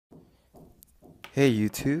Hey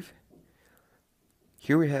YouTube,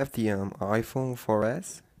 here we have the iPhone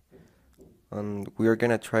 4S, and we are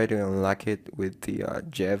gonna try to unlock it with the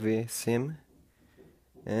Javi SIM.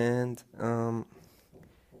 And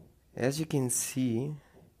as you can see,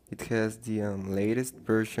 it has the latest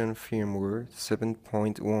version firmware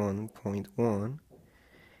 7.1.1,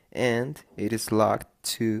 and it is locked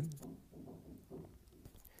to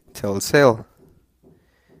Telcel.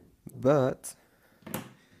 But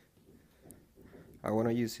I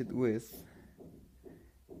wanna use it with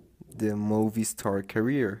the Movistar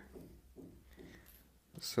Carrier.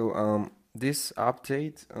 So this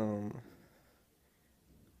update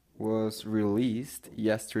was released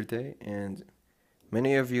yesterday, and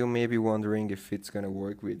many of you may be wondering if it's gonna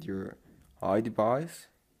work with your iDevice,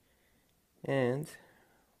 and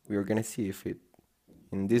we are gonna see if it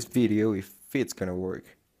in this video if it's gonna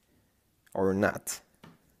work or not.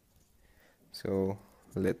 So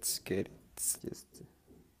let's get it. It's just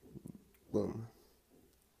boom.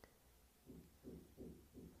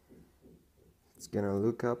 It's gonna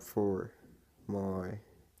look up for my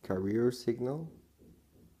carrier signal.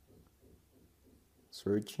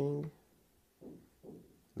 Searching.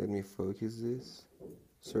 Let me focus this.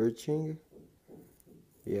 Searching.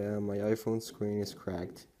 Yeah, my iPhone screen is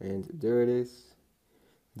cracked, and there it is,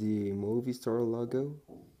 the Movistar logo.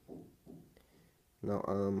 Now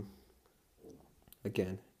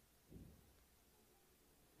again,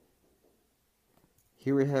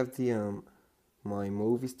 here we have the my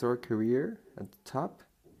Movistar career at the top,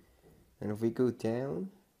 and if we go down,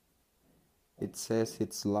 it says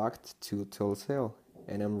it's locked to Telcel,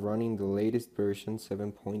 and I'm running the latest version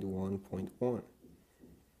 7.1.1.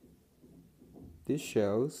 This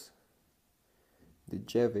shows the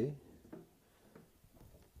Javi,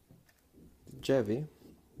 the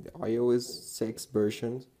iOS 6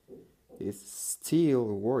 version is still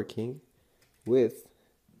working with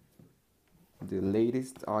the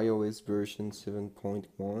latest iOS version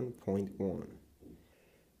 7.1.1.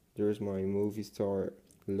 There's my Movistar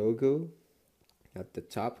logo at the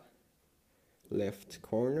top left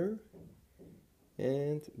corner,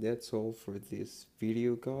 and that's all for this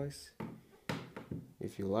video, guys.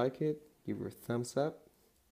 If you like it, give it a thumbs up.